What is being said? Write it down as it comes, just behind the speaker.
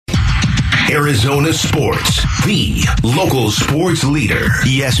Arizona Sports, the local sports leader.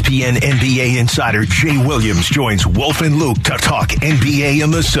 ESPN NBA insider Jay Williams joins Wolf and Luke to talk NBA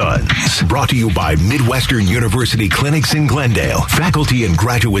and the Suns. Brought to you by Midwestern University Clinics in Glendale. Faculty and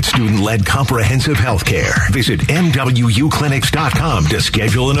graduate student-led comprehensive health care. Visit MWUclinics.com to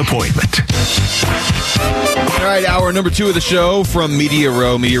schedule an appointment. All right, hour number 2 of the show from Media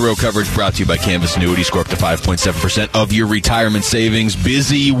Row. Media Row coverage brought to you by Canvas Annuity. Score up to 5.7% of your retirement savings.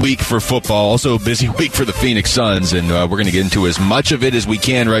 Busy week for football. Also a busy week for the Phoenix Suns. And we're going to get into as much of it as we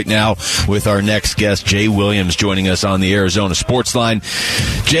can right now with our next guest, Jay Williams, joining us on the Arizona Sports Line.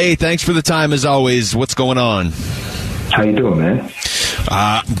 Jay, thanks for the time as always. What's going on? How you doing, man?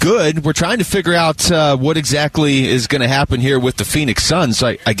 Good. We're trying to figure out what exactly is going to happen here with the Phoenix Suns.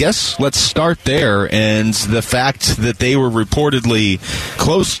 I guess let's start there, and the fact that they were reportedly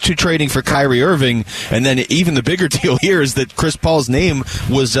close to trading for Kyrie Irving, and then even the bigger deal here is that Chris Paul's name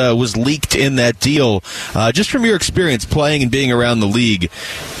was leaked in that deal. Just from your experience playing and being around the league,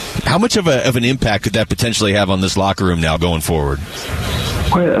 how much of an impact could that potentially have on this locker room now going forward?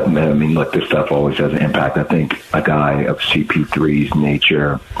 Well, I mean, look, this stuff always has an impact. I think a guy of CP3's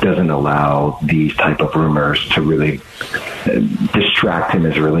nature doesn't allow these type of rumors to really distract him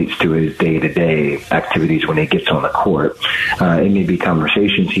as it relates to his day-to-day activities when he gets on the court. It may be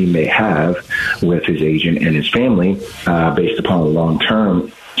conversations he may have with his agent and his family based upon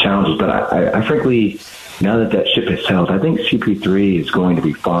long-term challenges. But I frankly, now that ship has sailed, I think CP3 is going to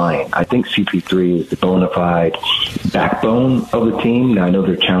be fine. I think CP3 is the bona fide backbone of the team. Now, I know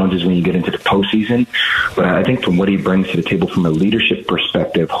there are challenges when you get into the postseason, but I think from what he brings to the table from a leadership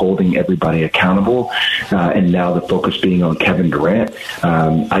perspective, holding everybody accountable, and now the focus being on Kevin Durant,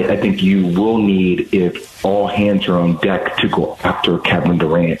 I think you will need, if all hands are on deck, to go after Kevin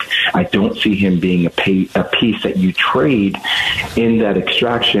Durant. I don't see him being a piece that you trade in that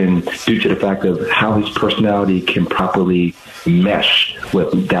extraction due to the fact of how his personality can properly mesh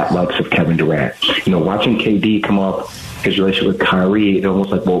with that likes of Kevin Durant. You know, watching KD come off his relationship with Kyrie, it's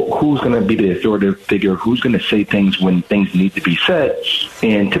almost like, well, who's going to be the authoritative figure? Who's going to say things when things need to be said?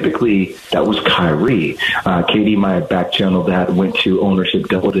 And typically, that was Kyrie. KD might have back-channeled that, went to ownership,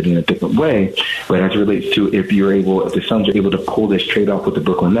 doubled it in a different way. But as it relates to if the Suns are able to pull this trade off with the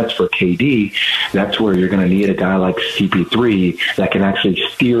Brooklyn Nets for KD, that's where you're going to need a guy like CP3 that can actually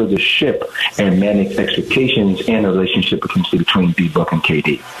steer the ship and manage expectations and the relationship between D-Book and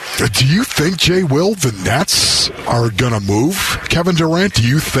KD. Do you think, Jay Will, the Nets are going to move Kevin Durant? Do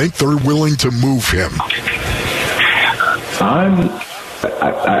you think they're willing to move him?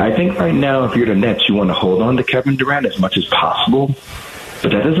 I think right now, if you're the Nets, you want to hold on to Kevin Durant as much as possible.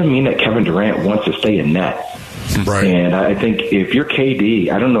 But that doesn't mean that Kevin Durant wants to stay in net. Right. And I think if you're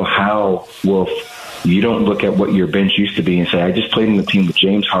KD, I don't know how, Wolf, you don't look at what your bench used to be and say, I just played in the team with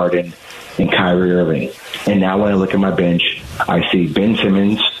James Harden and Kyrie Irving. And now when I look at my bench, I see Ben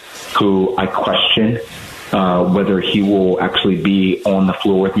Simmons, who I question whether he will actually be on the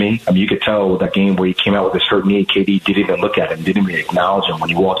floor with me. I mean, you could tell with that game where he came out with his hurt knee, KD didn't even look at him, didn't even acknowledge him when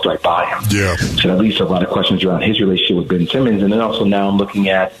he walked right by him. Yeah. So that leaves a lot of questions around his relationship with Ben Simmons. And then also now I'm looking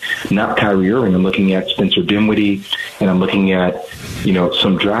at not Kyrie Irving, I'm looking at Spencer Dinwiddie, and I'm looking at,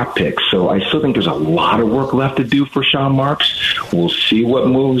 some draft picks. So I still think there's a lot of work left to do for Sean Marks. We'll see what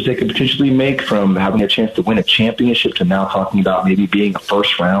moves they could potentially make from having a chance to win a championship to now talking about maybe being a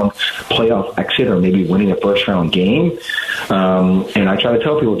first-round playoff exit or maybe winning a first-round game. And I try to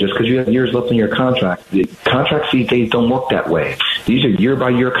tell people, just because you have years left in your contract, the contracts these days don't work that way. These are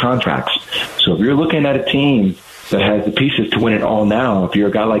year-by-year contracts. So if you're looking at a team that has the pieces to win it all now, if you're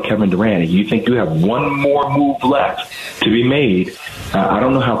a guy like Kevin Durant and you think you have one more move left to be made, I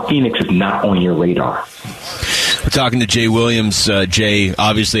don't know how Phoenix is not on your radar. We're talking to Jay Williams. Jay,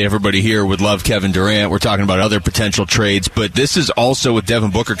 obviously everybody here would love Kevin Durant. We're talking about other potential trades, but this is also with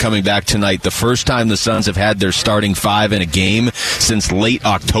Devin Booker coming back tonight, the first time the Suns have had their starting five in a game since late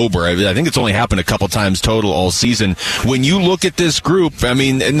October. I think it's only happened a couple times total all season. When you look at this group, I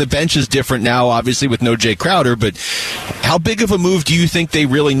mean, and the bench is different now, obviously, with no Jay Crowder, but how big of a move do you think they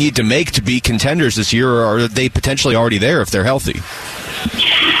really need to make to be contenders this year, or are they potentially already there if they're healthy?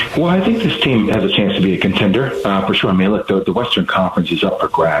 Well, I think this team has a chance to be a contender, for sure. I mean, look, the Western Conference is up for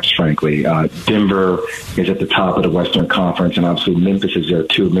grabs, frankly. Denver is at the top of the Western Conference, and obviously Memphis is there,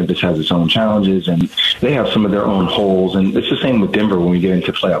 too. Memphis has its own challenges, and they have some of their own holes. And it's the same with Denver when we get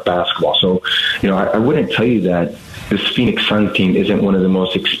into playoff basketball. So, I wouldn't tell you that this Phoenix Suns team isn't one of the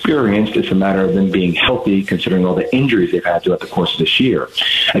most experienced. It's a matter of them being healthy, considering all the injuries they've had throughout the course of this year.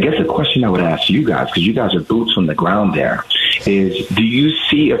 I guess the question I would ask you guys, because you guys are boots on the ground there, is, do you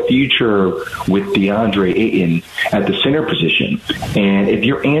see a future with DeAndre Ayton at the center position? And if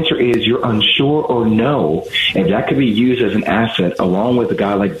your answer is you're unsure or no, and that could be used as an asset along with a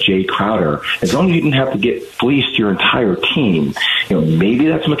guy like Jay Crowder, as long as you didn't have to get fleeced your entire team, maybe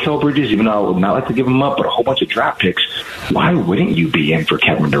that's Mikal Bridges, even though I would not like to give him up, but a whole bunch of draft picks. Why wouldn't you be in for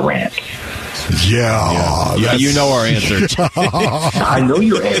Kevin Durant? Yeah, you know our answer. I know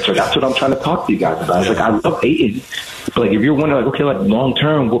your answer. That's what I'm trying to talk to you guys about. I was like, I love Ayton, but if you're wondering, okay, long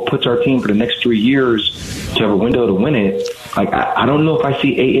term, what puts our team for the next 3 years to have a window to win it? I don't know if I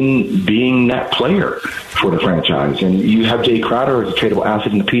see Ayton being that player for the franchise. And you have Jay Crowder as a tradable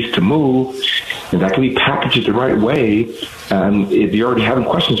asset and a piece to move, and that can be packaged the right way. If you're already having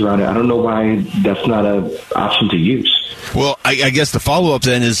questions around it, I don't know why that's not an option to use. Well, I guess the follow-up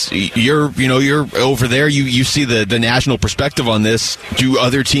then is you're over there. You see the national perspective on this. Do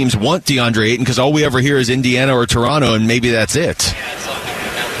other teams want DeAndre Ayton? Because all we ever hear is Indiana or Toronto, and maybe that's it.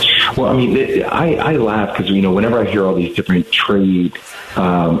 Well, I mean, I laugh because whenever I hear all these different trade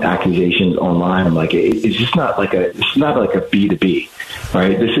accusations online, I'm like, it's just not like a B2B.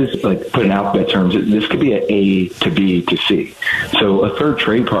 Right, this is like, put in alphabet terms, this could be an A to B to C. So a third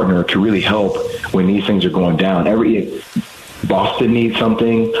trade partner could really help when these things are going down. Boston needs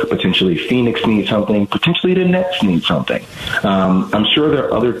something, potentially Phoenix needs something, potentially the Nets need something. I'm sure there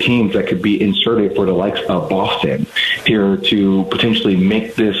are other teams that could be inserted for the likes of Boston here to potentially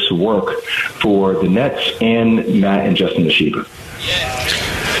make this work for the Nets and Matt and Justin Toshiba.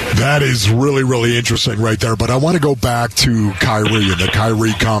 That is really, really interesting right there. But I want to go back to Kyrie and the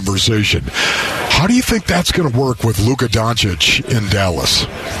Kyrie conversation. How do you think that's going to work with Luka Doncic in Dallas?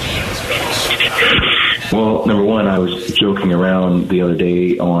 Well, number one, I was joking around the other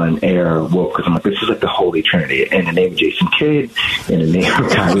day on air, because I'm like, this is like the Holy Trinity, and the name of Jason Kidd, and the name of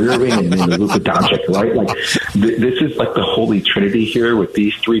Kyrie Irving, and the name of Luka Doncic, right? Like, this is like the Holy Trinity here with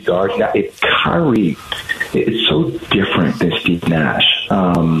these three guards. Now, Kyrie, it's so different than Steve Nash.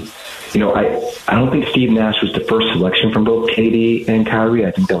 I don't think Steve Nash was the first selection from both KD and Kyrie.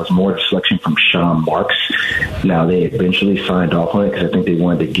 I think that was more of a selection from Sean Marks. Now, they eventually signed off on it because I think they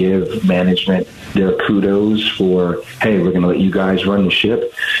wanted to give management their kudos for, hey, we're going to let you guys run the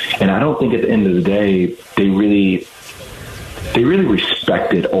ship. And I don't think at the end of the day, they really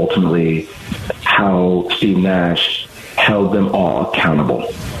respected ultimately how Steve Nash held them all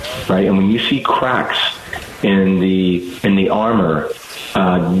accountable, right? And when you see cracks in the armor,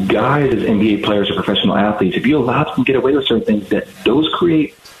 guys as NBA players or professional athletes, if you allow them to get away with certain things, that those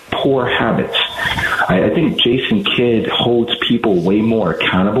create poor habits. I think Jason Kidd holds people way more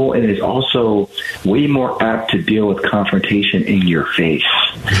accountable and is also way more apt to deal with confrontation in your face,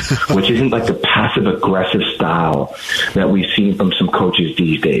 which isn't like the passive-aggressive style that we've seen from some coaches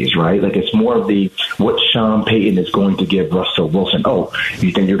these days, right? Like, it's more of what Sean Payton is going to give Russell Wilson. Oh,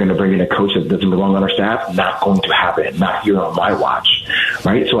 you think you're going to bring in a coach that doesn't belong on our staff? Not going to happen. Not here on my watch,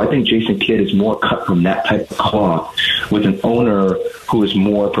 right? So I think Jason Kidd is more cut from that type of cloth with an owner who is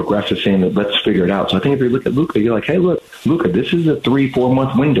more progressive, saying that let's figure it out. So I think if you look at Luka, you're like, hey, look, Luka, this is a 3-4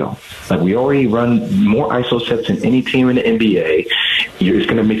 month window. Like, we already run more ISO sets than any team in the NBA. It's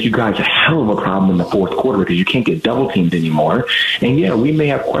going to make you guys a hell of a problem in the fourth quarter because you can't get double teamed anymore. And yeah, we may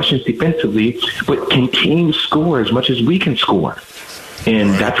have questions defensively, but can teams score as much as we can score?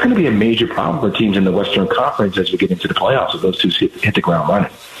 And that's going to be a major problem for teams in the Western Conference as we get into the playoffs if those two hit the ground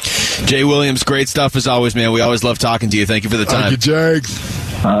running. Jay Williams, great stuff as always, man. We always love talking to you. Thank you for the time. Thank you, Jay.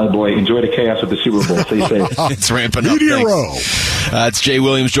 Boy, enjoy the chaos of the Super Bowl. Stay safe. It's ramping up. It's Jay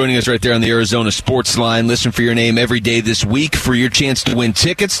Williams joining us right there on the Arizona Sports Line. Listen for your name every day this week for your chance to win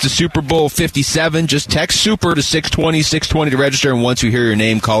tickets to Super Bowl 57. Just text SUPER to 620 to register, and once you hear your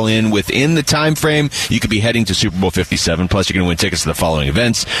name, call in within the time frame. You could be heading to Super Bowl 57. Plus, you're going to win tickets to the following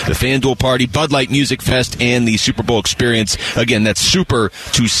events: the FanDuel Party, Bud Light Music Fest, and the Super Bowl Experience. Again, that's SUPER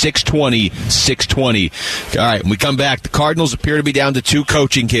to 620. All right, when we come back, the Cardinals appear to be down to two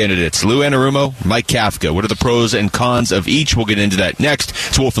coaching candidates, Lou Anarumo, Mike Kafka. What are the pros and cons of each? We'll get into that next.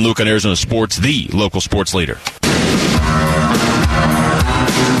 It's Wolf and Luke on Arizona Sports, the local sports leader.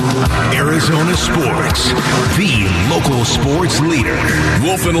 Arizona Sports, the local sports leader.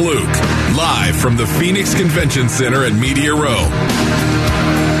 Wolf and Luke, live from the Phoenix Convention Center at Media Row.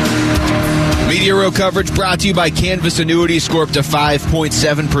 Media Row coverage brought to you by Canvas Annuity. Score up to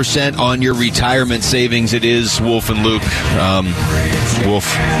 5.7% on your retirement savings. It is Wolf and Luke. Wolf,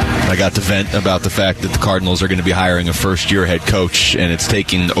 I got to vent about the fact that the Cardinals are going to be hiring a first-year head coach, and it's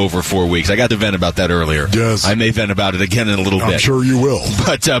taking over 4 weeks. I got to vent about that earlier. Yes. I may vent about it again in a little bit. I'm sure you will.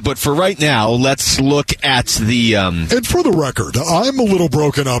 But for right now, let's look at the... And for the record, I'm a little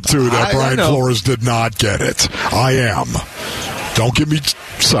broken up, too, that Brian Flores did not get it. I am. Don't get me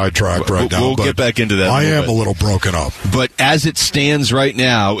sidetracked right now. We'll get back into that. I am a little broken up. But as it stands right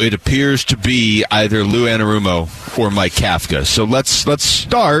now, it appears to be either Lou Anarumo or Mike Kafka. So let's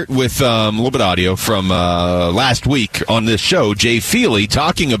start with a little bit of audio from last week on this show. Jay Feely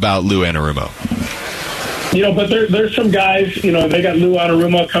talking about Lou Anarumo. But there's some guys, they got Lou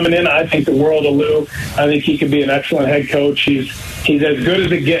Anarumo coming in. I think the world of Lou. I think he could be an excellent head coach. He's as good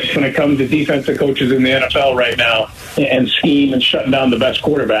as it gets when it comes to defensive coaches in the NFL right now and scheme and shutting down the best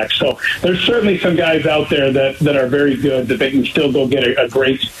quarterback. So there's certainly some guys out there that are very good that they can still go get a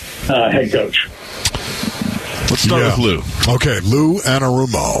great head coach. Let's start with Lou. Okay, Lou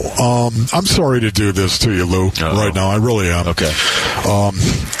Anarumo. I'm sorry to do this to you, Lou, right now. I really am. Okay.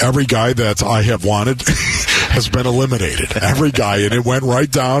 Every guy that I have wanted has been eliminated. Every guy. And it went right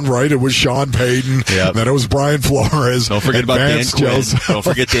down, right? It was Sean Payton. Yep. Then it was Brian Flores. Don't forget about Dan Quinn. Don't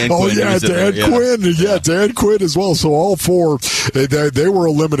forget Dan Quinn. Oh, yeah, Dan Quinn. Yeah, Dan Quinn as well. So all four, they were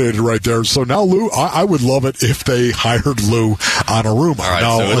eliminated right there. So now, Lou, I would love it if they hired Lou Anarumo. All right,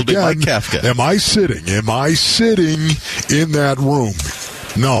 now, so it'll again, be Mike Kafka. Am I sitting in that room?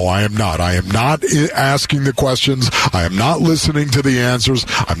 No, I am not. I am not asking the questions. I am not listening to the answers.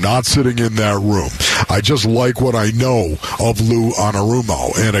 I'm not sitting in that room. I just like what I know of Lou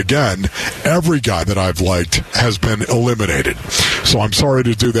Anarumo. And again, every guy that I've liked has been eliminated. So I'm sorry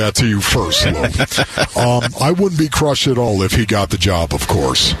to do that to you first, Lou. I wouldn't be crushed at all if he got the job, of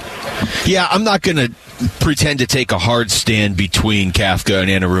course. Yeah, I'm not going to pretend to take a hard stand between Kafka and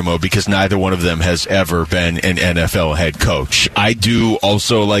Anarumo because neither one of them has ever been an NFL head coach. I do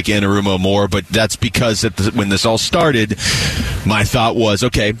also like Anarumo more, but that's because when this all started, my thought was,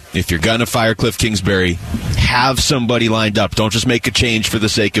 okay, if you're going to fire Cliff Kingsbury, have somebody lined up. Don't just make a change for the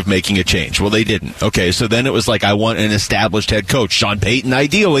sake of making a change. Well, they didn't. Okay, so then it was like, I want an established head coach. Sean Payton,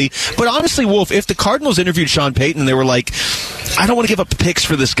 ideally. But honestly, Wolf, if the Cardinals interviewed Sean Payton and they were like, I don't want to give up picks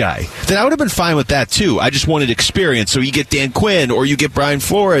for this guy, then I would have been fine with that too. I just wanted experience. So you get Dan Quinn or you get Brian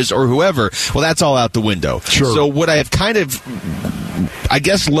Flores or whoever. Well, that's all out the window. Sure. So what I have kind of, I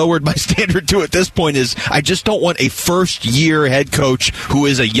guess, lowered my standard to at this point is I just don't want a first-year head coach who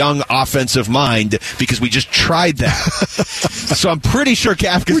is a young offensive mind because we just tried that. So I'm pretty sure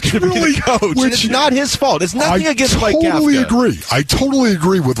Kafka's going to be the coach. And it's not his fault. It's nothing against Mike Kafka. I totally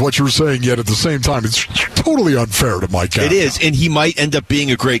agree with what you're saying, yet at the same time, it's totally unfair to Mike Kafka. It is, and he might end up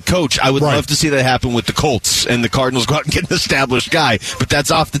being a great coach. I would love to see that happen with the Colts and the Cardinals go out and get an established guy, but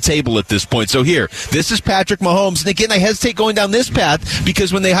that's off the table at this point. So here, this is Patrick Mahomes, and again, I hesitate going down this path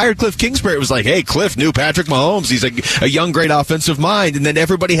because when they hired Cliff Kingsbury, it was like, hey, Cliff knew Patrick Mahomes. He's a young, great offensive mind, and then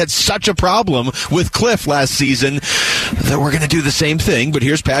everybody had such a problem with Cliff last season that we're going to do the same thing. But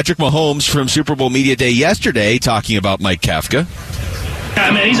here's Patrick Mahomes from Super Bowl Media Day yesterday talking about Mike Kafka. I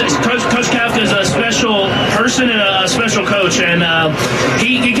mean, Coach Kafka is a special person and a special coach, and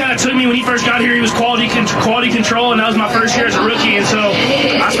he kind of took me when he first got here. He was quality control, and that was my first year as a rookie. And so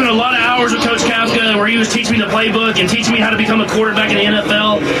I spent a lot of hours with Coach Kafka where he was teaching me the playbook and teaching me how to become a quarterback in the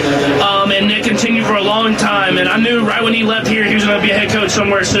NFL, and it continued for a long time. And I knew right when he left here he was going to be a head coach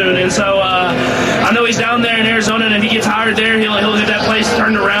somewhere soon. And so I know he's down there in Arizona, and if he gets hired there, he'll get that place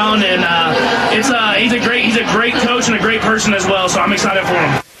turned around. And he's a great coach and a great person as well. So I'm excited for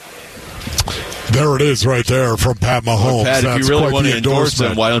him. There it is right there from Pat Mahomes. Well, Pat, that's if you really quite want the to endorse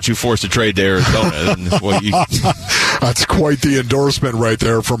him, why don't you force a trade to Arizona? That's quite the endorsement right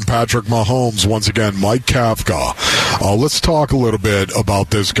there from Patrick Mahomes. Once again, Mike Kafka. Let's talk a little bit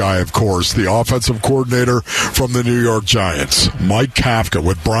about this guy, of course, the offensive coordinator from the New York Giants, Mike Kafka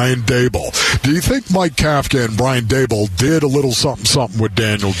with Brian Daboll. Do you think Mike Kafka and Brian Daboll did a little something with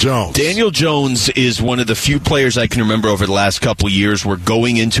Daniel Jones? Daniel Jones is one of the few players I can remember over the last couple of years where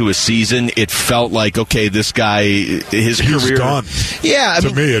going into a season, it felt like, okay, this guy, his career done. Yeah,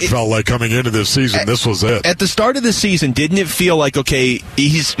 to me, it felt like coming into this season, this was it. At the start of the season, didn't it feel like, okay,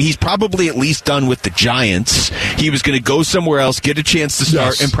 he's probably at least done with the Giants. He was going to go somewhere else, get a chance to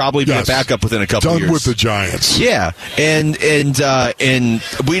start, and probably be a backup within a couple of years. Done with the Giants. Yeah, and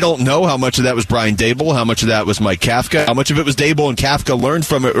we don't know how much of that was Brian Daboll, how much of that was Mike Kafka, how much of it was Daboll and Kafka learned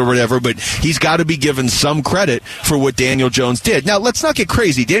from it or whatever, but he's got to be given some credit for what Daniel Jones did. Now, let's not get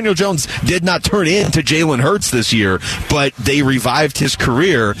crazy. Daniel Jones did not turn into Jalen Hurts this year, but they revived his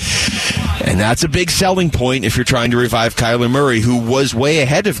career. And that's a big selling point if you're trying to revive Kyler Murray, who was way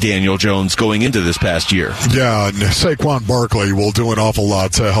ahead of Daniel Jones going into this past year. Yeah, and Saquon Barkley will do an awful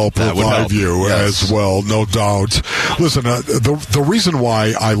lot to help revive you as well, no doubt. Listen, the reason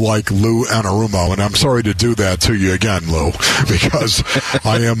why I like Lou Anarumo, and I'm sorry to do that to you again, Lou, because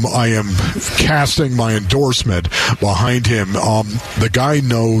I am casting my endorsement behind him. The guy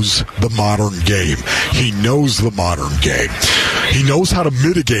knows the modern game. He knows the modern game. He knows how to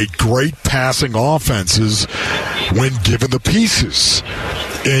mitigate great passing offenses when given the pieces.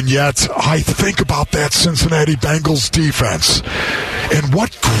 And yet, I think about that Cincinnati Bengals defense. And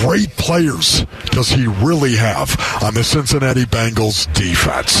what great players does he really have on the Cincinnati Bengals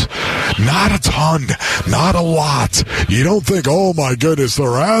defense? Not a ton, not a lot. You don't think, oh my goodness,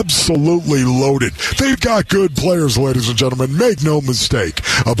 they're absolutely loaded. They've got good players, ladies and gentlemen. Make no mistake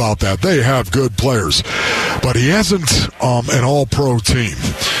about that. They have good players. But he hasn't an all-pro team.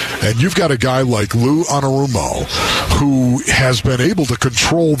 And you've got a guy like Lou Anarumo who has been able to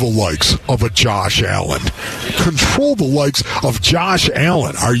control the likes of a Josh Allen. Control the likes of Josh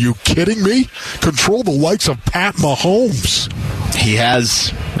Allen. Are you kidding me? Control the likes of Pat Mahomes. He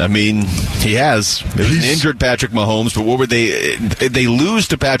has. I mean, he has. It was an injured Patrick Mahomes, but what were they? They lose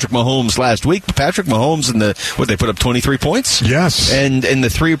to Patrick Mahomes last week. Patrick Mahomes they put up 23 points? Yes. And in the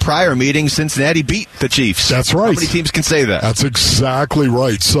 3 prior meetings, Cincinnati beat the Chiefs. That's right. How many teams can say that? That's exactly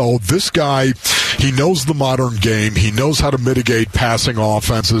right. So this guy, he knows the modern game. He knows how to mitigate passing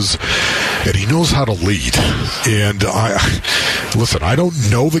offenses, and he knows how to lead. And listen, I don't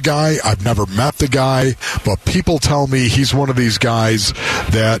know the guy. I've never met the guy, but people tell me he's one of these guys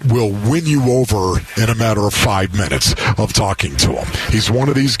that will win you over in a matter of 5 minutes of talking to him. He's one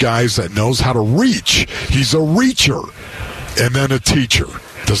of these guys that knows how to reach. He's a reacher and then a teacher.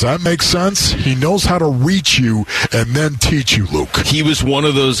 Does that make sense? He knows how to reach you and then teach you, Luke. He was one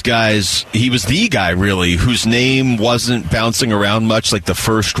of those guys, he was the guy, really, whose name wasn't bouncing around much like the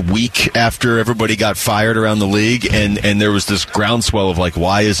first week after everybody got fired around the league, and there was this groundswell of, like,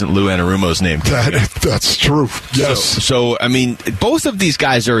 why isn't Lou Anarumo's name? That's true, yes. So, I mean, both of these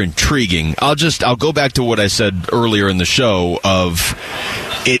guys are intriguing. I'll go back to what I said earlier in the show of...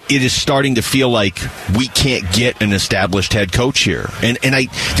 It is starting to feel like we can't get an established head coach here. And the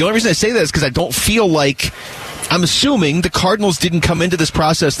only reason I say that is because I don't feel like, I'm assuming the Cardinals didn't come into this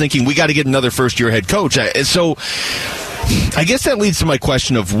process thinking we got to get another first-year head coach. So I guess that leads to my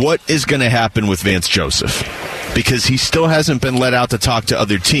question of what is going to happen with Vance Joseph, because he still hasn't been let out to talk to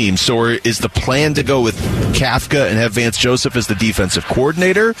other teams. So is the plan to go with Kafka and have Vance Joseph as the defensive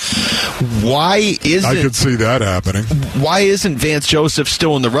coordinator? I could see that happening. Why isn't Vance Joseph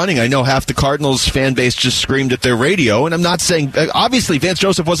still in the running? I know half the Cardinals fan base just screamed at their radio, and I'm not saying, obviously Vance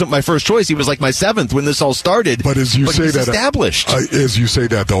Joseph wasn't my first choice. He was like my 7th when this all started. But as you say that, established. As you say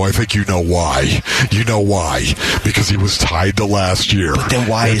that, though, I think you know why. You know why? Because he was tied to last year. But then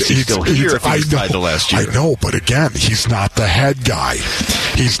why is he still here if he was tied to last year? I know, but again, he's not the head guy.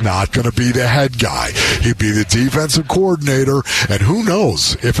 He's not going to be the head guy. He'd be the defensive coordinator, and who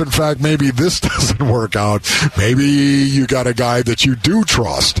knows if, in fact, maybe this doesn't work out. Maybe you got a guy that you do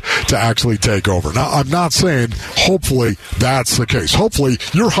trust to actually take over. Now, I'm not saying hopefully that's the case. Hopefully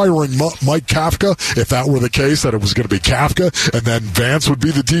you're hiring Mike Kafka, if that were the case, that it was going to be Kafka, and then Vance would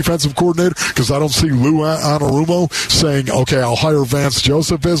be the defensive coordinator, because I don't see Lou Anarumo saying, okay, I'll hire Vance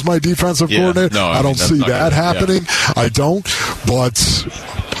Joseph as my defensive coordinator. No, I don't see that happening. Yeah. I don't, but...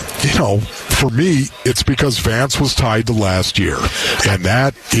 You know, for me, it's because Vance was tied to last year, and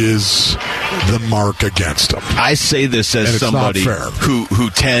that is the mark against him. I say this as somebody who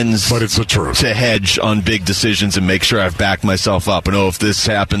tends but it's the truth. To hedge on big decisions and make sure I've backed myself up. And, if this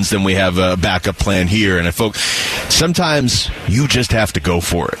happens, then we have a backup plan here. And sometimes you just have to go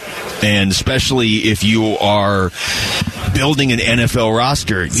for it. And especially if you are building an NFL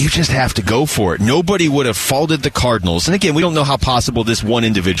roster, you just have to go for it. Nobody would have faulted the Cardinals. And again, we don't know how possible this one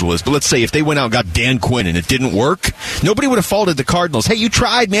individual is, but let's say if they went out and got Dan Quinn and it didn't work, nobody would have faulted the Cardinals. Hey, you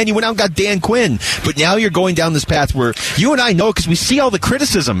tried, man. You went out and got Dan Quinn. But now you're going down this path where you and I know, because we see all the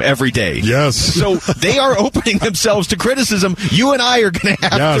criticism every day. Yes. So they are opening themselves to criticism. You and I are going to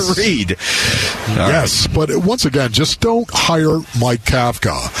have to read. Yes, but once again, just don't hire Mike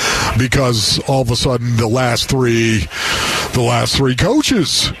Kafka, because all of a sudden the last three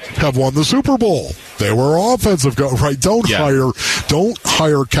coaches have won the Super Bowl. They were offensive coach, right? Don't hire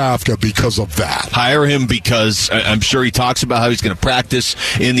Kafka because of that. Hire him because I'm sure he talks about how he's going to practice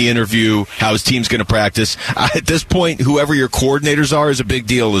in the interview, how his team's going to practice. At this point, whoever your coordinators are is a big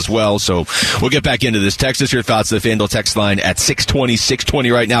deal as well. So we'll get back into this. Text us your thoughts to the FanDuel text line at 620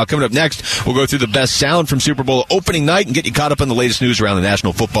 right now. Coming up next, we'll go through the best sound from Super Bowl opening night and get you caught up on the latest news around the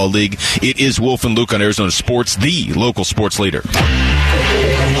National Football League. It is Wolf and Luke on Arizona Sports, the local sports leader.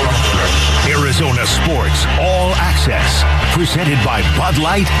 Arizona Sports All Access, presented by Bud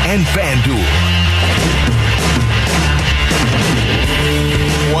Light and FanDuel.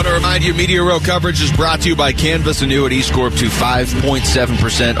 Want to remind you, Media Row coverage is brought to you by Canvas Annuity. Score up to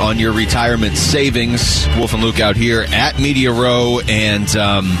 5.7% on your retirement savings. Wolf and Luke out here at Media Row, and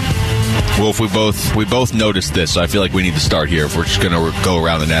Wolf, we both noticed this, so I feel like we need to start here if we're just going to go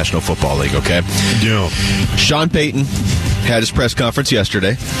around the National Football League, okay? Yeah. Sean Payton had his press conference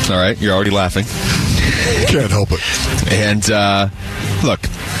yesterday. All right, you're already laughing. Can't help it. And, look,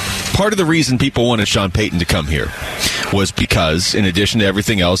 part of the reason people wanted Sean Payton to come here was because, in addition to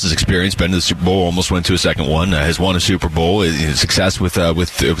everything else, his experience, been to the Super Bowl, almost went to a second one, has won a Super Bowl, his success with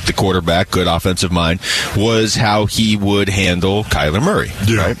the quarterback, good offensive mind, was how he would handle Kyler Murray.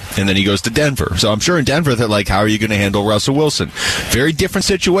 Yeah. Right? And then he goes to Denver. So I'm sure in Denver, they're like, how are you going to handle Russell Wilson? Very different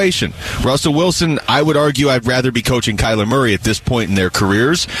situation. Russell Wilson, I would argue I'd rather be coaching Kyler Murray at this point in their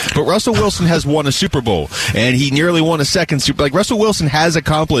careers, but Russell Wilson has won a Super Bowl, and he nearly won a second Super Bowl. Like, Russell Wilson has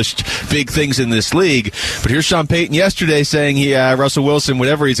accomplished big things in this league, but here's Sean Payton yesterday saying Russell Wilson,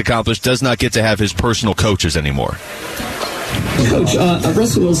 whatever he's accomplished, does not get to have his personal coaches anymore. Coach,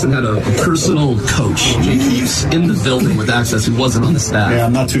 Russell Wilson had a personal coach. He's in the building with access who wasn't on the staff. Yeah,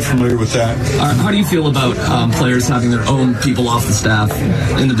 I'm not too familiar with that. How do you feel about players having their own people off the staff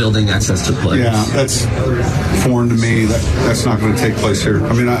in the building, access to players? Yeah, that's foreign to me. That's not going to take place here.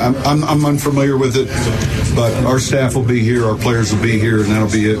 I mean, I'm unfamiliar with it, but our staff will be here, our players will be here, and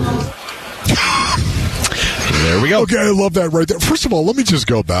that'll be it. There we go. Okay, I love that right there. First of all, let me just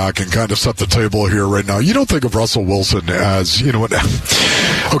go back and kind of set the table here right now. You don't think of Russell Wilson as,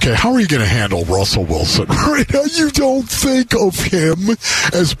 okay, how are you going to handle Russell Wilson? Right now, you don't think of him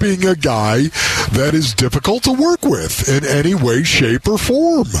as being a guy that is difficult to work with in any way, shape, or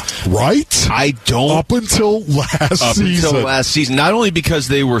form, right? I don't. Up until last season. Not only because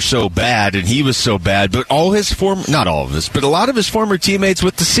they were so bad and he was so bad, but not all of us, but a lot of his former teammates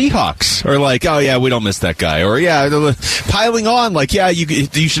with the Seahawks are like, oh, yeah, we don't miss that guy. Or, yeah, piling on, like, yeah,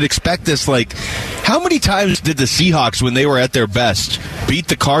 you should expect this. Like, how many times did the Seahawks, when they were at their best, beat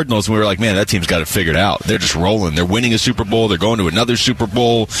the Cardinals, and we were like, man, that team's got it figured out. They're just rolling. They're winning a Super Bowl. They're going to another Super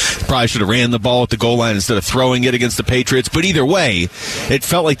Bowl. Probably should have ran the ball at the goal line instead of throwing it against the Patriots. But either way, it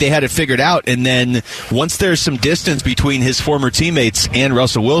felt like they had it figured out. And then once there's some distance between his former teammates and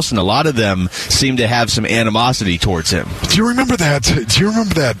Russell Wilson, a lot of them seem to have some animosity towards him. Do you remember that?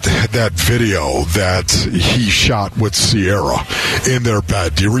 That video that he shot with Sierra in their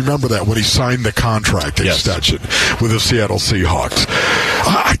bed? Do you remember that when he signed the contract extension with the Seattle Seahawks?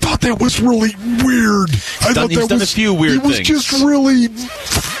 I thought that was really weird. He's done a few weird things. He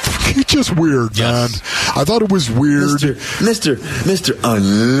was just weird, man. I thought it was weird. Mr.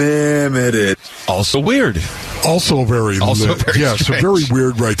 Unlimited. Also weird. Also very strange. So very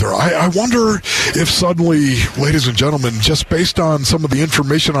weird right there. I wonder if suddenly, ladies and gentlemen, just based on some of the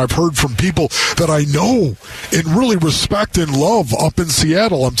information I've heard from people that I know and really respect and love up in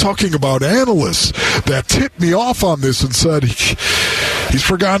Seattle, I'm talking about analysts that tipped me off on this and said he's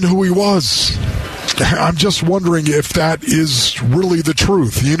forgotten who he was. I'm just wondering if that is really the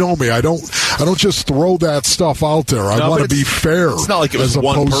truth. You know me. I don't just throw that stuff out there. I want to be fair. It's not like it was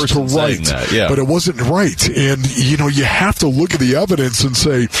one person saying that. Yeah. But it wasn't right. And, you have to look at the evidence and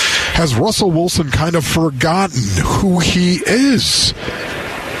say, has Russell Wilson kind of forgotten who he is?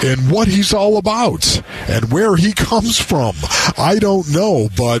 And what he's all about and where he comes from. I don't know,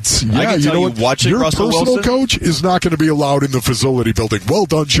 but yeah, you know what? Your personal coach is not going to be allowed in the facility building. Well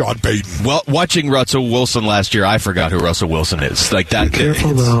done, Sean Payton. Well, watching Russell Wilson last year, I forgot who Russell Wilson is. Like that. Be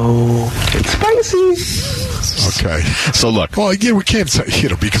careful, though. It's spicy. Okay. So look. Well, yeah, we can't say,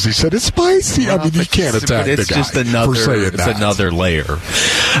 because he said it's spicy. Well, I mean, you can't attack the guy for saying that. It's another layer.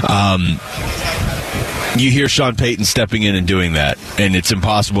 You hear Sean Payton stepping in and doing that, and it's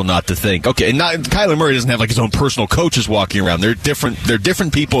impossible not to think, okay, and Kyler Murray doesn't have like his own personal coaches walking around. They're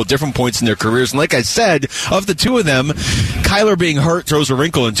different people at different points in their careers. And like I said, of the two of them, Kyler being hurt throws a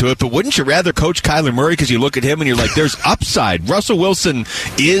wrinkle into it, but wouldn't you rather coach Kyler Murray because you look at him and you're like, there's upside. Russell Wilson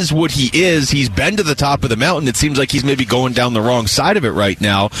is what he is. He's been to the top of the mountain. It seems like he's maybe going down the wrong side of it right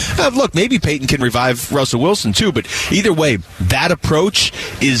now. Look, maybe Payton can revive Russell Wilson too, but either way, that approach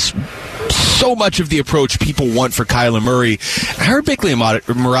is so much of the approach people want for Kyler Murray. I heard Bickley and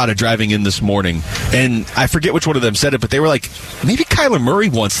Murata driving in this morning, and I forget which one of them said it, but they were like, maybe Kyler Murray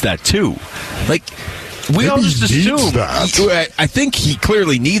wants that too. Like, we all just assume that. I think he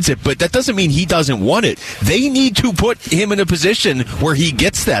clearly needs it, but that doesn't mean he doesn't want it. They need to put him in a position where he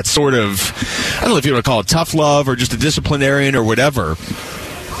gets that sort of, I don't know if you want to call it tough love or just a disciplinarian or whatever.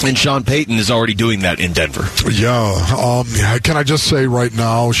 And Sean Payton is already doing that in Denver. Yeah. Can I just say right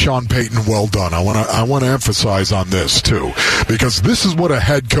now, Sean Payton, well done. I want to emphasize on this, too, because this is what a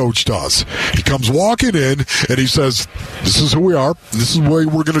head coach does. He comes walking in, and he says, this is who we are. This is the way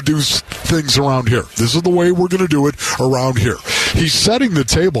we're going to do things around here. This is the way we're going to do it around here. He's setting the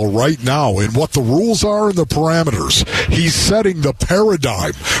table right now in what the rules are and the parameters. He's setting the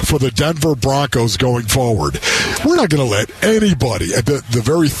paradigm for the Denver Broncos going forward. We're not going to let anybody, the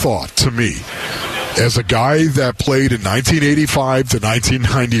very thought to me, as a guy that played in 1985 to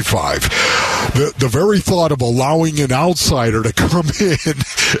 1995, the very thought of allowing an outsider to come in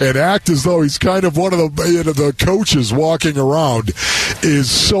and act as though he's kind of one of the coaches walking around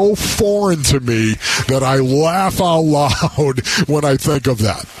is so foreign to me that I laugh out loud when I think of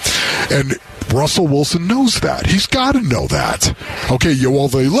that. And Russell Wilson knows that. He's got to know that. Okay, well,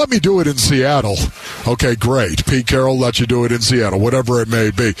 they let me do it in Seattle. Okay, great. Pete Carroll let you do it in Seattle, whatever it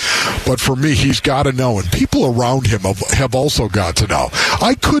may be. But for me, he's got to know, and people around him have also got to know.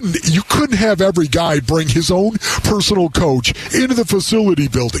 You couldn't have every guy bring his own personal coach into the facility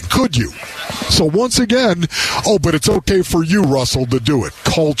building, could you? So once again, but it's okay for you, Russell, to do it.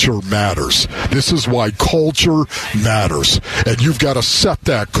 Culture matters. This is why culture matters. And you've got to set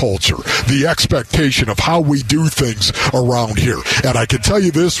that culture, the expectation of how we do things around here. And I can tell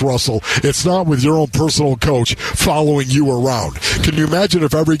you this, Russell, it's not with your own personal coach following you around. Can you imagine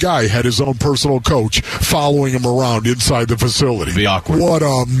if every guy had his own personal coach following him around inside the facility? It'd be awkward. What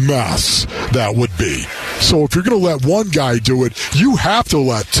a mess that would be. So if you're going to let one guy do it, you have to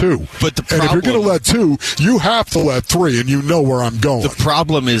let two. But the problem, and if you're going to let two, you have to let three, and you know where I'm going. The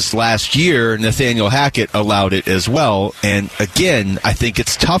problem is last year, Nathaniel Hackett allowed it as well. And again, I think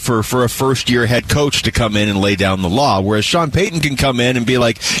it's tougher for a first-year head coach to come in and lay down the law, whereas Sean Payton can come in and be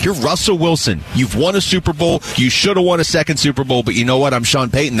like, you're Russell Wilson. You've won a Super Bowl. You should have won a second Super Bowl, but you know what? I'm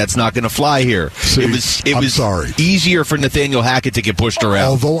Sean Payton. That's not going to fly here. See, it was easier for Nathaniel Hackett to get pushed around.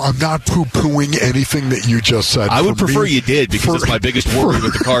 Although I'm not poo-pooing anything that you just said. I would prefer you did, because it's my biggest worry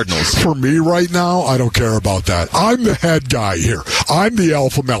with the Cardinals. For me right now, I don't care about that. I'm the head guy here. I'm the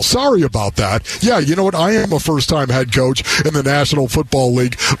alpha male. Sorry about that. Yeah, you know what? I am a first-time head coach in the National Football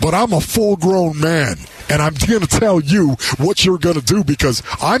League, but I'm a full-grown man. And I'm going to tell you what you're going to do, because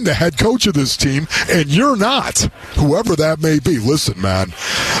I'm the head coach of this team, and you're not. Whoever that may be. Listen, man.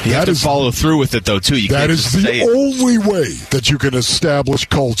 You have to follow through with it, though, too. That is the only way that you can establish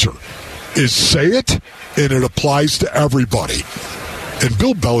culture, is say it, and it applies to everybody. And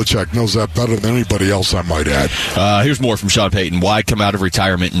Bill Belichick knows that better than anybody else, I might add. Here's more from Sean Payton. Why come out of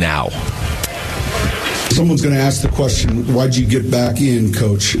retirement now? Someone's going to ask the question, why'd you get back in,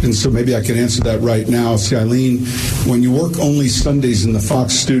 Coach? And so maybe I can answer that right now. See, Eileen, when you work only Sundays in the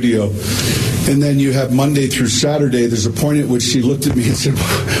Fox studio, and then you have Monday through Saturday, there's a point at which she looked at me and said,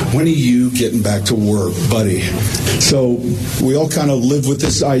 when are you getting back to work, buddy? So we all kind of live with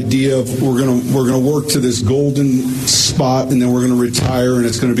this idea of we're gonna work to this golden spot, and then we're going to retire, and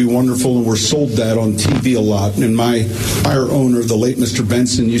it's going to be wonderful, and we're sold that on TV a lot. And my prior owner, the late Mr.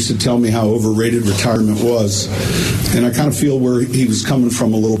 Benson, used to tell me how overrated retirement was, and I kind of feel where he was coming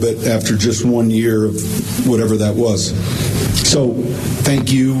from a little bit after just 1 year of whatever that was. So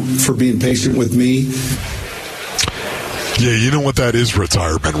thank you for being patient with me. Yeah, you know what that is,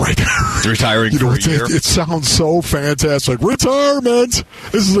 retirement right now. Retiring for a year. It sounds so fantastic. Retirement!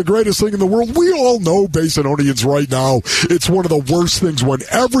 This is the greatest thing in the world. We all know, Basinonians, right now, it's one of the worst things when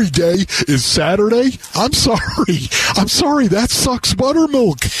every day is Saturday. I'm sorry, that sucks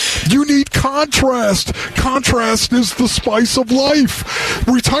buttermilk. You need contrast. Contrast is the spice of life.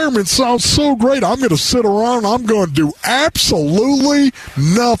 Retirement sounds so great. I'm going to sit around. I'm going to do absolutely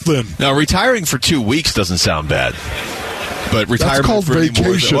nothing. Now, retiring for 2 weeks doesn't sound bad. But retirement, that's called for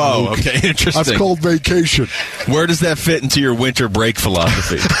vacation. Oh, okay, interesting. That's called vacation. Where does that fit into your winter break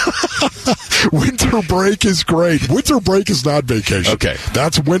philosophy? Winter break is great. Winter break is not vacation. Okay.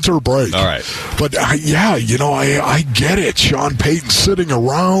 That's winter break. All right. But, I get it. Sean Payton sitting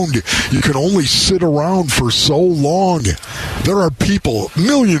around. You can only sit around for so long. There are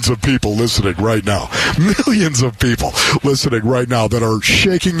millions of people listening right now. Millions of people listening right now that are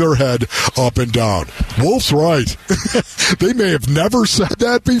shaking their head up and down. Wolf's right. They may have never said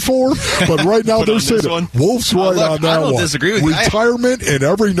that before, but right now they're saying it. Wolf's right on that one. I don't disagree with you. Retirement and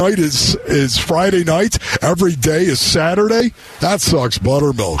every night is is Friday night. Every day is Saturday. That sucks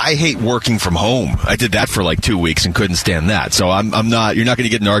buttermilk. I hate working from home. I did that for like 2 weeks and couldn't stand that. So I'm not. You're not going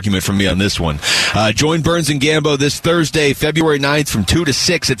to get an argument from me on this one. Join Burns and Gambo this Thursday, February 9th from 2 to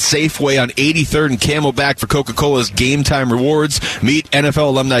 6 at Safeway on 83rd and Camelback for Coca-Cola's Game Time Rewards. Meet NFL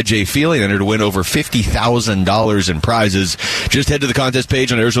alumni Jay Feely, enter to win over $50,000 in prizes. Just head to the contest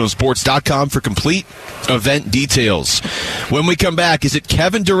page on ArizonaSports.com for complete event details. When we come back, is it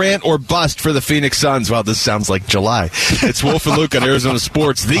Kevin Durant or bust for the Phoenix Suns? Wow, this sounds like July. It's Wolf and Luke on Arizona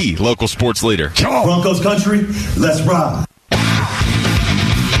Sports, the local sports leader. Broncos country, let's ride.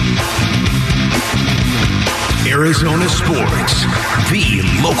 Arizona Sports, the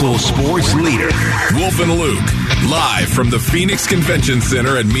local sports leader. Wolf and Luke, live from the Phoenix Convention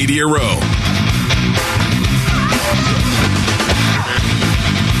Center at Media Row.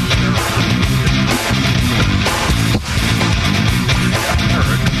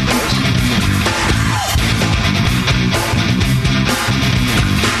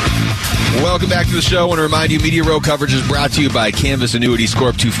 Welcome back to the show. I want to remind you, Media Row coverage is brought to you by Canvas Annuity. Score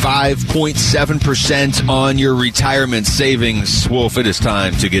up to 5.7% on your retirement savings. Wolf, it is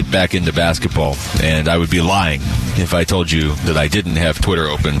time to get back into basketball. And I would be lying if I told you that I didn't have Twitter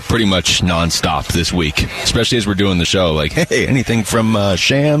open pretty much nonstop this week, especially as we're doing the show. Like, hey, anything from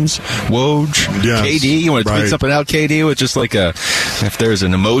Shams, Woj, yes, KD? You want to tweet something out, KD, with just like if there's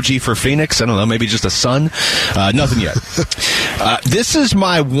an emoji for Phoenix? I don't know, maybe just a sun? Nothing yet. This is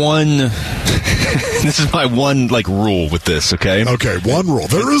my one... This is my one, rule with this, okay? Okay, one rule.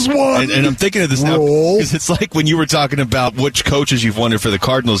 There is one and I'm thinking of this now because it's like when you were talking about which coaches you've wanted for the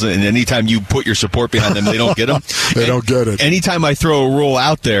Cardinals, and anytime you put your support behind them, they don't get them. They don't get it. Anytime I throw a rule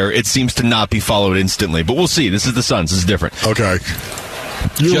out there, it seems to not be followed instantly. But we'll see. This is the Suns. This is different. Okay.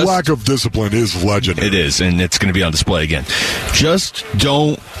 Your lack of discipline is legendary. It is, and it's going to be on display again. Just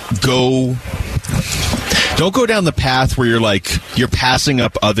don't go down the path where you're passing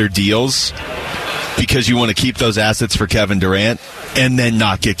up other deals because you want to keep those assets for Kevin Durant and then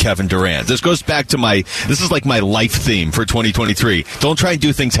not get Kevin Durant. This goes back to this is like my life theme for 2023. Don't try and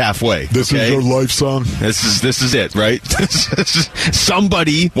do things halfway. This is your life song? This is it, right?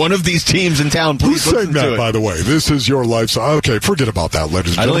 Somebody, one of these teams in town, please listen to it. Who sang that, by the way? This is your life song. Okay, forget about that,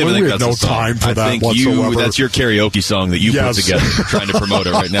 ladies and gentlemen. We have no time for that whatsoever. That's your karaoke song that you put together, trying to promote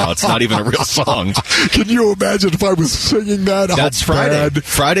it right now. It's not even a real song. Can you imagine if I was singing that? That's Friday.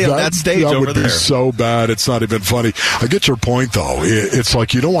 Friday on that stage over there. That would be so bad. It's not even funny. I get your point, though. It's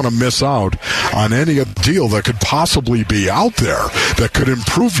like you don't want to miss out on any deal that could possibly be out there that could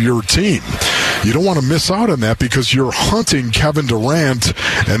improve your team. You don't want to miss out on that because you're hunting Kevin Durant,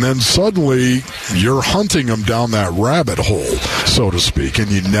 and then suddenly you're hunting him down that rabbit hole, so to speak, and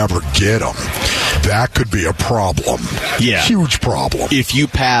you never get him. That could be a problem. Yeah. Huge problem. If you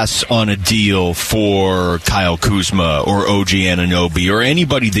pass on a deal for Kyle Kuzma or OG Anunoby or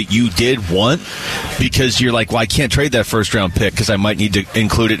anybody that you did want because you're like, well, I can't trade that first-round pick because I might need to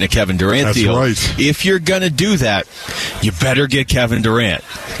include it in a Kevin Durant deal. That's right. If you're going to do that, you better get Kevin Durant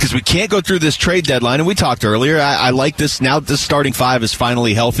because we can't go through this trade deadline. And we talked earlier, I like this. Now this starting five is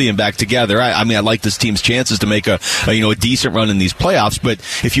finally healthy and back together. I mean, I like this team's chances to make a decent run in these playoffs. But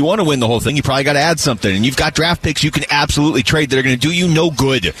if you want to win the whole thing, you probably got to add something. And you've got draft picks you can absolutely trade that are going to do you no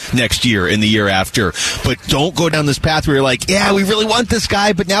good next year and the year after. But don't go down this path where you're like, yeah, we really want this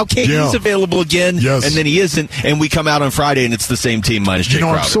guy, but now KD's available again. Yes. And then he isn't. And we come out on Friday and it's the same team minus Jay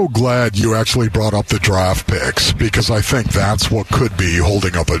Crowder. I'm so glad you actually brought up the draft picks because I think that's what could be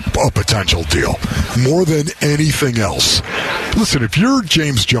holding up a potential deal more than anything else. Listen, if you're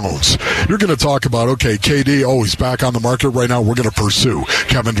James Jones, you're going to talk about, okay, KD, he's back on the market right now. We're going to pursue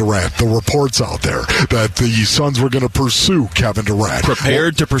Kevin Durant. The reports out there that the Suns were going to pursue Kevin Durant.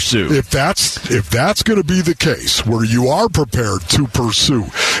 Prepared to pursue. If that's going to be the case, where you are prepared to pursue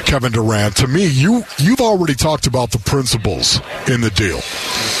Kevin Durant, to me, you've already talked about the principles in the deal.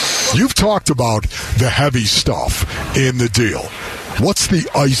 You've talked about the heavy stuff in the deal. What's the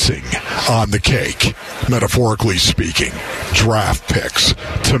icing on the cake, metaphorically speaking? Draft picks,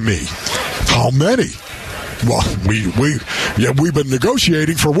 to me. How many? Well, we've been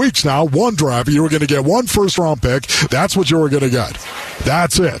negotiating for weeks now. One draft, you were going to get one first-round pick. That's what you were going to get.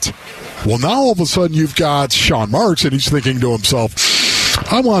 That's it. Well, now all of a sudden you've got Sean Marks, and he's thinking to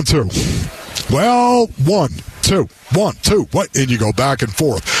himself, I want two. Well, 1, 2, 1, 2. What? And you go back and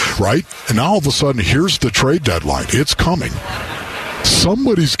forth, right? And now all of a sudden, here's the trade deadline. It's coming.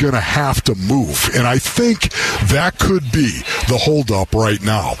 Somebody's going to have to move, and I think that could be the holdup right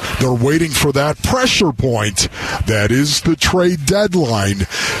now. They're waiting for that pressure point that is the trade deadline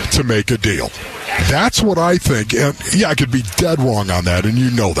to make a deal. That's what I think. And yeah, I could be dead wrong on that, and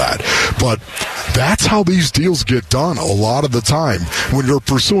you know that. But that's how these deals get done a lot of the time when you're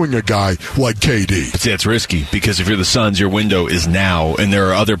pursuing a guy like KD. See, that's risky because if you're the Suns, your window is now, and there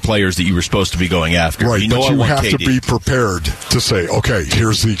are other players that you were supposed to be going after. Right, but you have KD. to be prepared to say, okay,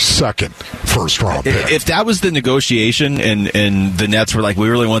 here's the second first-round pick. If that was the negotiation and the Nets were like, we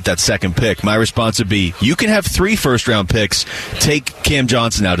really want that second pick, my response would be, you can have 3 first-round picks, take Cam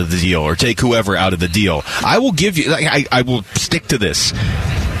Johnson out of the deal or take whoever out of the deal. I will give you, I will stick to this.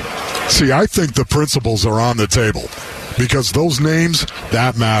 See, I think the principles are on the table. Because those names,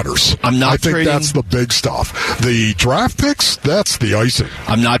 that matters. I think that's the big stuff. The draft picks, that's the icing.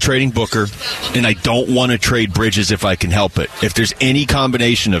 I'm not trading Booker, and I don't want to trade Bridges if I can help it. If there's any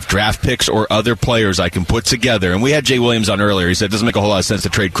combination of draft picks or other players I can put together, and we had Jay Williams on earlier. He said it doesn't make a whole lot of sense to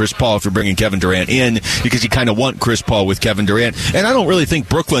trade Chris Paul if you're bringing Kevin Durant in because you kind of want Chris Paul with Kevin Durant. And I don't really think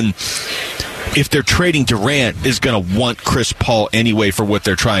Brooklyn, if they're trading Durant, is going to want Chris Paul anyway for what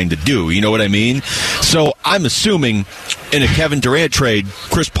they're trying to do. You know what I mean? So I'm assuming in a Kevin Durant trade,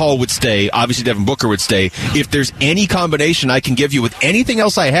 Chris Paul would stay. Obviously, Devin Booker would stay. If there's any combination I can give you with anything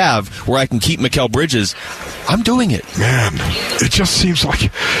else I have where I can keep Mikal Bridges, I'm doing it. Man, it just seems like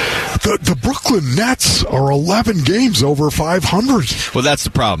the Brooklyn Nets are 11 games over 500. Well, that's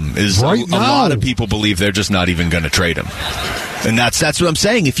the problem. Is right a lot of people believe they're just not even going to trade him. And that's what I'm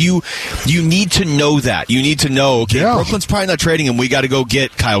saying. If you need to know that. You need to know, okay, Brooklyn's probably not trading him. We got to go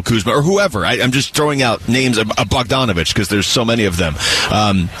get Kyle Kuzma or whoever. I'm just throwing out names of Bogdanovich because there's so many of them.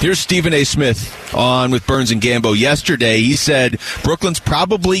 Here's Stephen A. Smith on with Burns and Gambo yesterday. He said Brooklyn's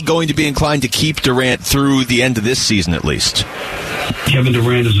probably going to be inclined to keep Durant through the end of this season at least. Kevin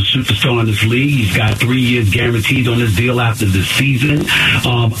Durant is a superstar in this league. He's got 3 years guaranteed on his deal after this season.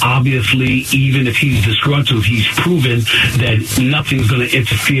 Obviously, even if he's disgruntled, he's proven that nothing's going to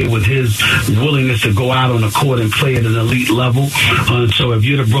interfere with his willingness to go out on the court and play at an elite level. So if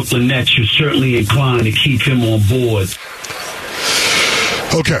you're the Brooklyn Nets, you're certainly inclined to keep him on board.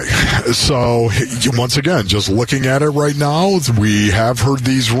 Okay, so once again, just looking at it right now, we have heard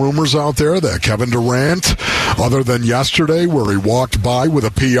these rumors out there that Kevin Durant, other than yesterday where he walked by with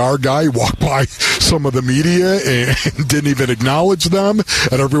a PR guy, walked by some of the media and didn't even acknowledge them,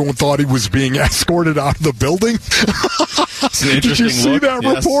 and everyone thought he was being escorted out of the building. Did you see that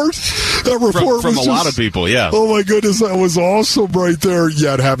report? That report from a lot of people, yeah. Oh my goodness, that was awesome right there.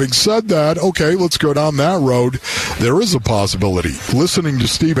 Yet having said that, okay, let's go down that road. There is a possibility. Listening to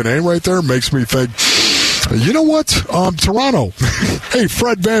Stephen A. right there makes me think, you know what? Toronto. Hey,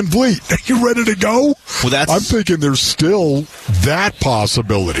 Fred VanVleet, are you ready to go? Well, I'm thinking there's still that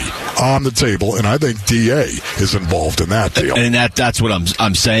possibility on the table, and I think DA is involved in that deal. And that's what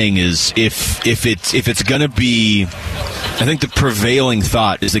I'm saying is if it's going to be, I think the prevailing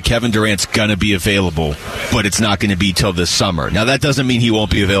thought is that Kevin Durant's going to be available, but it's not going to be till this summer. Now, that doesn't mean he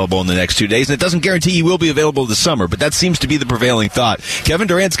won't be available in the next 2 days, and it doesn't guarantee he will be available this summer, but that seems to be the prevailing thought. Kevin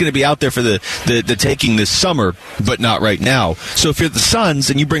Durant's going to be out there for the taking this summer, but not right now. So if you're the Suns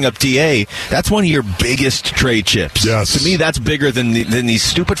and you bring up DA, that's one of your biggest trade chips. Yes. To me, that's bigger than these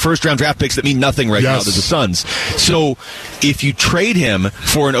stupid first-round draft picks that mean nothing right now to the Suns. So if you trade him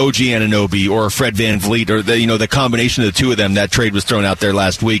for an OG Anunoby or a Fred VanVleet or the combination of the two of them, that trade was thrown out there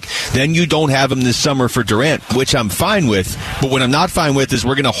last week, then you don't have him this summer for Durant, which I'm fine with. But what I'm not fine with is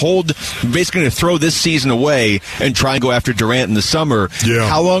we're going to basically going to throw this season away and try and go after Durant in the summer. Yeah.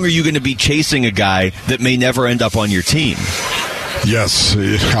 How long are you going to be chasing a guy that may never end up on your team? Yes,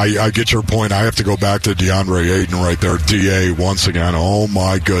 I get your point. I have to go back to DeAndre Ayton right there. DA once again. Oh,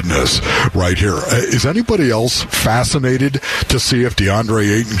 my goodness. Right here. Is anybody else fascinated to see if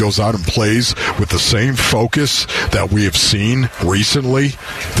DeAndre Ayton goes out and plays with the same focus that we have seen recently?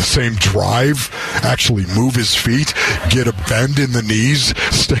 The same drive, actually move his feet, get a bend in the knees,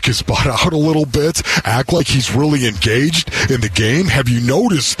 stick his butt out a little bit, act like he's really engaged in the game? Have you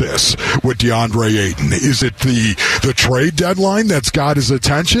noticed this with DeAndre Ayton? Is it the trade deadline that's got his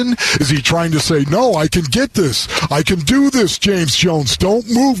attention? Is he trying to say, no, I can get this. I can do this, James Jones. Don't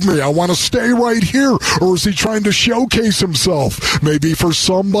move me. I want to stay right here. Or is he trying to showcase himself maybe for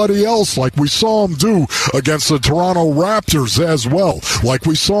somebody else like we saw him do against the Toronto Raptors as well, like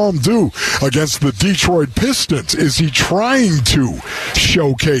we saw him do against the Detroit Pistons? Is he trying to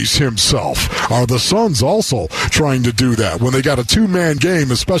showcase himself? Are the Suns also trying to do that when they got a two-man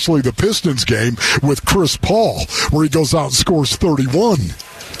game, especially the Pistons game with Chris Paul, where he goes out and scores 31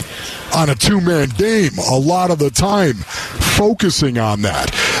 on a two-man game a lot of the time? focusing on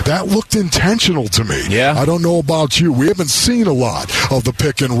that. That looked intentional to me. Yeah. I don't know about you. We haven't seen a lot of the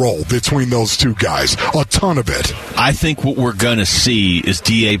pick and roll between those two guys. A ton of it. I think what we're going to see is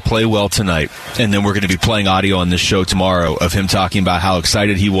D.A. play well tonight, and then we're going to be playing audio on this show tomorrow of him talking about how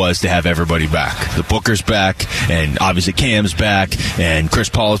excited he was to have everybody back. The Booker's back, and obviously Cam's back, and Chris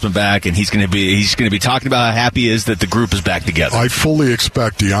Paul has been back, and he's going to be talking about how happy he is that the group is back together. I fully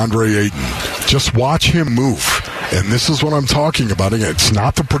expect DeAndre Ayton. Just watch him move. And this is what I'm talking about. Again, it's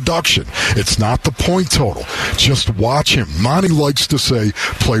not the production. It's not the point total. Just watch him. Monty likes to say,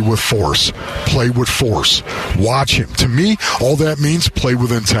 play with force. Play with force. Watch him. To me, all that means play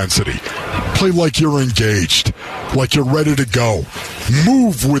with intensity. Play like you're engaged. Like you're ready to go.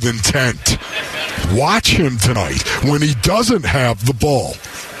 Move with intent. Watch him tonight when he doesn't have the ball.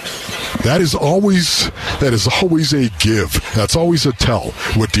 That is always a give. That's always a tell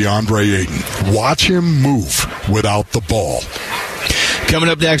with DeAndre Ayton. Watch him move without the ball. Coming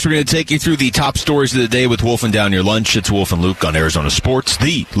up next, we're going to take you through the top stories of the day with Wolf and Down Your Lunch. It's Wolf and Luke on Arizona Sports,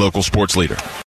 the local sports leader.